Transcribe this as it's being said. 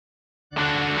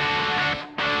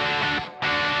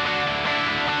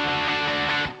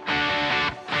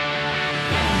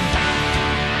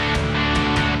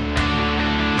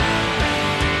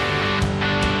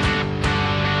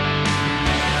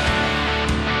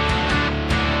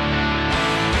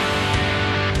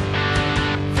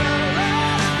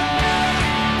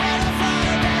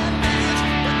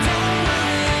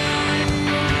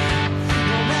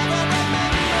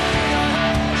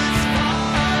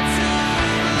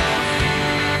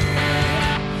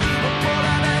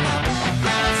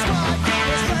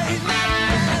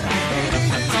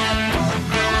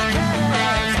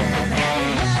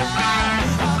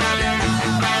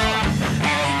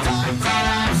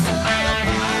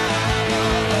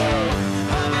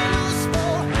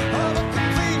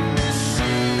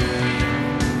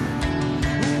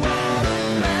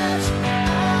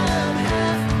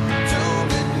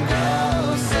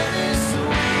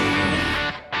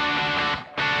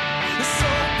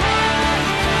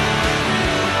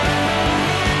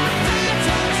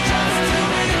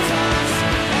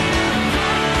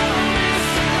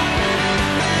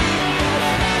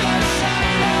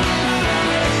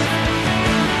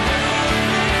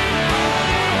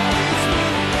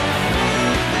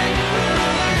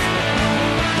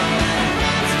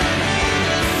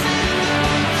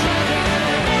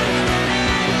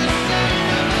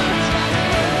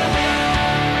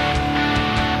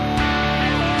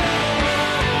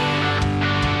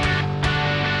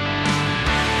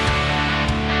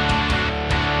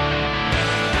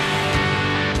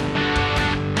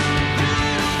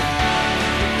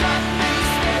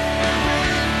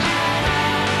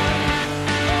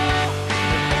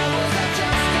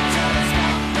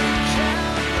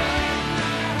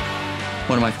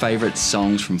of my favorite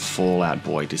songs from Fall Out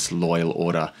Boy, Disloyal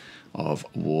Order of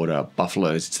Water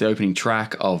Buffaloes. It's the opening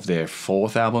track of their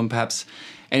fourth album, perhaps.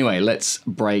 Anyway, let's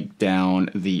break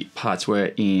down the parts.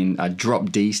 We're in a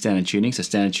drop D standard tuning. So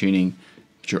standard tuning,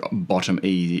 bottom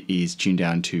E is tuned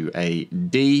down to a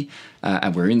D,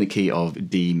 and we're in the key of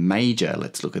D major.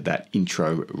 Let's look at that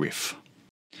intro riff.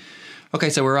 Okay,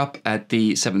 so we're up at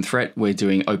the 7th fret. We're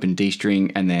doing open D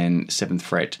string and then 7th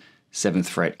fret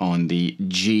on the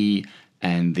G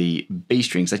and the B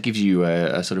strings. That gives you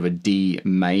a sort of a D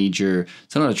major.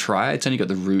 It's not a triad, it's only got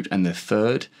the root and the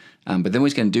third. But then what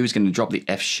he's going to do is going to drop the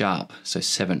F sharp. So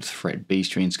 7th fret B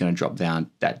string is going to drop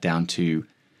that down to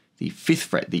the 5th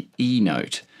fret, the E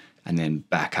note, and then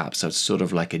back up. So it's sort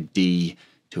of like a D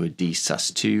to a D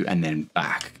sus2, and then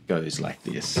back goes like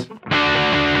this.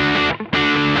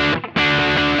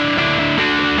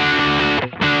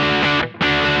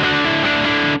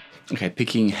 Okay,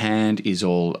 picking hand is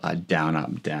all down,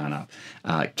 up, down, up.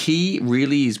 Key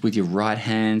really is with your right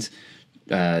hand.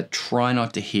 Try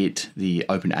not to hit the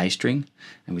open A string,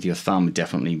 and with your thumb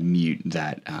definitely mute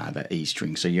that E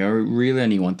string. So you really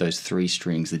only want those three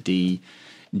strings, the D,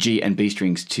 G, and B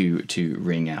strings to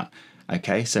ring out.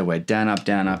 Okay, so we're down, up,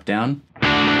 down, up, down.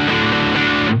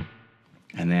 And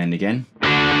then again,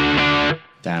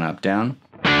 down, up, down.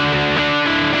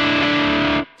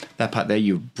 That part there,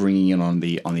 you're bringing it on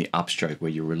the upstroke where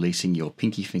you're releasing your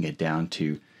pinky finger down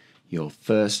to your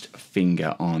first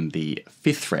finger on the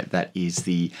 5th fret. That is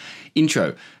the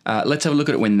intro. Let's have a look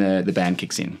at it when the band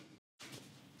kicks in.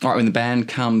 All right, when the band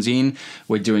comes in,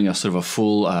 we're doing a sort of a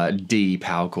full D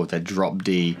power chord, that drop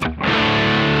D.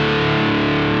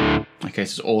 Okay,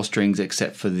 so it's all strings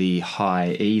except for the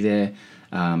high E there.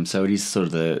 So it is sort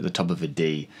of the top of a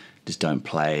D. Just don't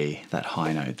play that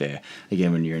high note there.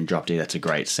 Again, when you're in drop D, that's a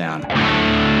great sound.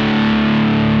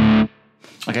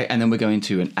 Okay, and then we're going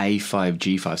to an A5,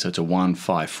 G5, so it's a 1,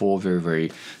 5, 4, very,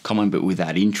 very common, but with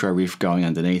that intro riff going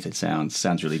underneath, it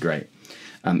sounds really great.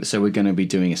 So we're going to be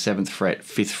doing a 7th fret,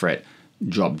 5th fret,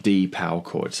 drop D power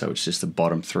chord, so it's just the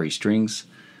bottom three strings.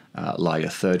 Lie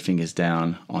your third fingers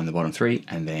down on the bottom three,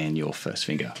 and then your first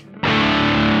finger.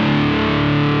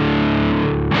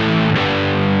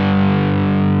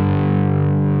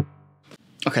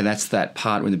 Okay, that's that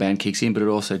part when the band kicks in, but it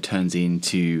also turns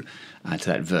into to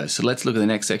that verse. So let's look at the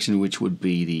next section, which would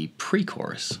be the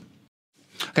pre-chorus.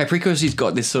 Okay, pre-chorus, he's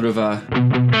got this sort of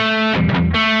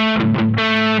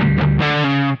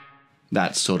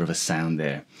that sort of a sound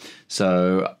there.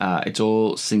 So it's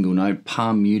all single note,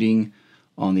 palm muting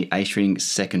on the A string,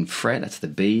 2nd fret, that's the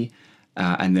B,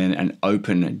 and then an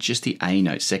open, just the A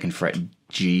note, 2nd fret,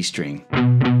 G string.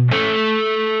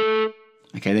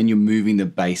 Okay, then you're moving the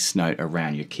bass note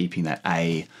around. You're keeping that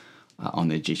A on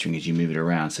the G string as you move it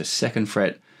around. So 2nd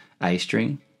fret, A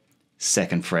string,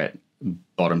 2nd fret,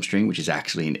 bottom string, which is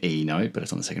actually an E note, but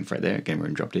it's on the 2nd fret there. Again, we're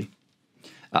in drop D.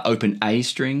 Open A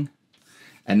string,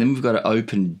 and then we've got an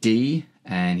open D,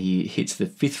 and he hits the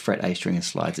 5th fret A string and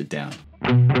slides it down.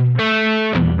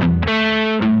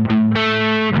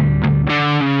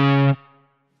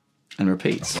 And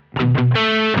repeats.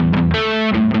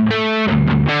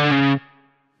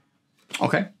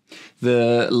 Okay,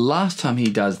 the last time he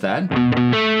does that,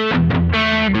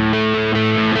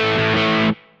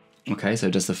 okay,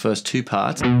 so just the first two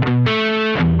parts, and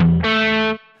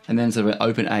then sort of an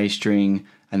open A string,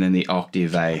 and then the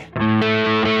octave A.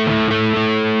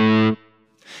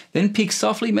 Then pick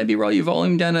softly, maybe roll your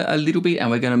volume down a little bit,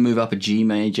 and we're going to move up a G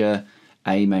major,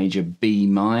 A major, B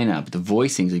minor. But the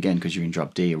voicings, again, because you're in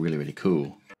drop D, are really, really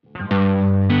cool.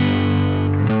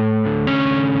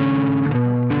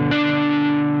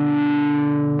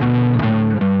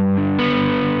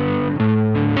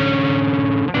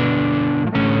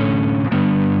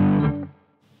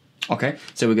 Okay,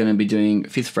 so we're going to be doing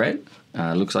 5th fret.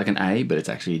 Looks like an A, but it's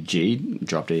actually a G.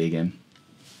 Drop D again.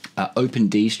 Open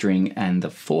D string and the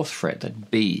 4th fret,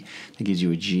 that B. That gives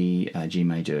you a G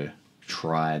major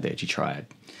triad there, G triad.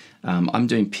 I'm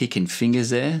doing pick and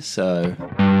fingers there, so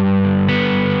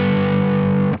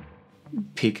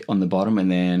pick on the bottom and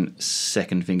then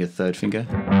 2nd finger, 3rd finger.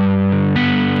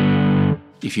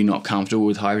 If you're not comfortable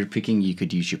with hybrid picking, you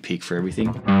could use your pick for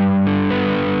everything.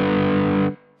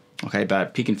 Okay,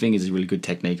 but picking fingers is a really good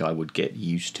technique. I would get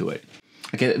used to it.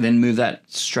 Okay, then move that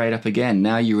straight up again.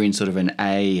 Now you're in sort of an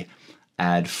A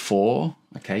add 4,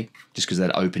 okay, just because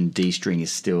that open D string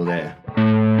is still there.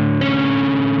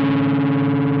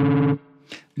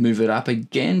 Move it up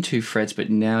again 2 frets, but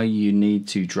now you need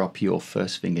to drop your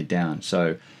first finger down.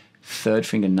 So 3rd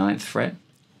finger, 9th fret,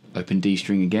 open D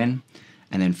string again,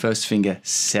 and then first finger,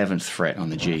 7th fret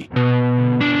on the G.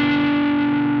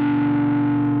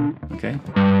 Okay.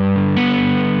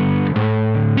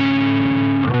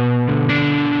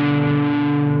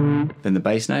 the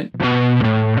bass note.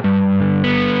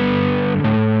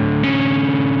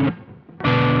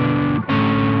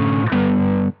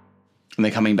 And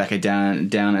then coming back down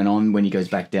and on when he goes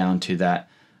back down to that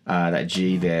that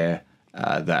G there,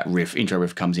 that riff, intro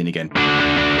riff comes in again.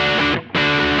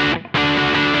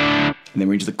 And then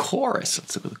we're into the chorus.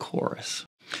 Let's look at the chorus.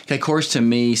 Okay, chorus to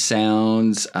me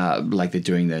sounds like they're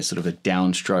doing their sort of a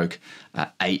downstroke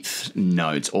eighth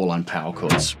notes, all on power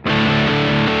chords.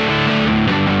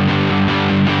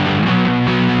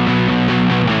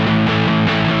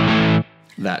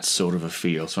 That sort of a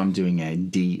feel. So I'm doing a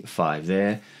D5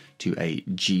 there to a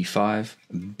G5,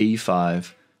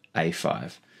 B5,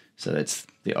 A5. So that's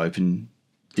the open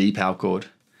D power chord,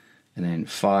 and then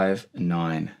 5,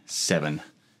 9, 7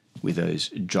 with those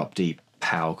drop D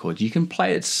power chords. You can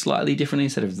play it slightly differently.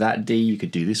 Instead of that D, you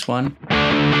could do this one.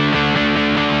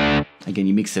 Again,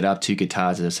 you mix it up, 2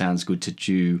 guitars, it sounds good to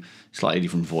do slightly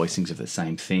different voicings of the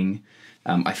same thing.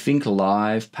 I think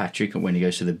live, Patrick, when he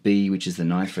goes to the B, which is the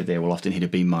 9th fret there, will often hit a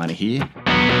B minor here,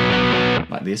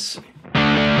 like this.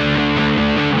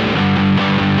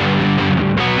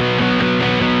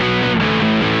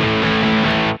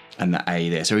 And the A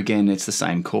there. So again, it's the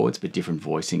same chords, but different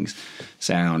voicings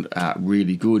sound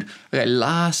really good. Okay,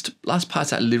 last part's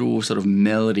that little sort of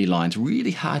melody line. It's really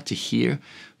hard to hear,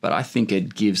 but I think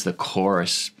it gives the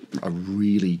chorus a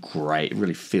really great, it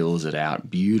really fills it out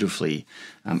beautifully.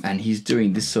 And he's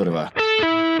doing this sort of a...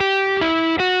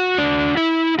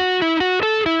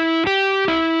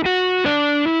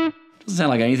 Doesn't sound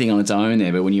like anything on its own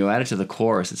there, but when you add it to the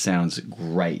chorus, it sounds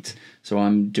great. So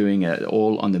I'm doing it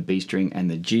all on the B string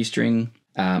and the G string.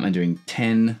 I'm doing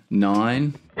 10,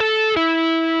 9,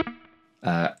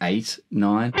 8,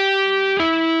 9,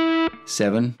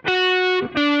 7.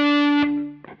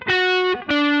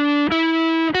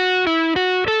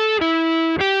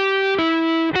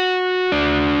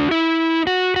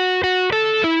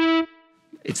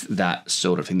 It's that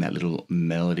sort of thing, that little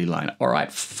melody line. All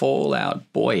right,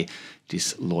 Fallout Boy,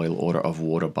 Disloyal Order of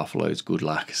Water Buffaloes. Good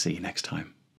luck. See you next time.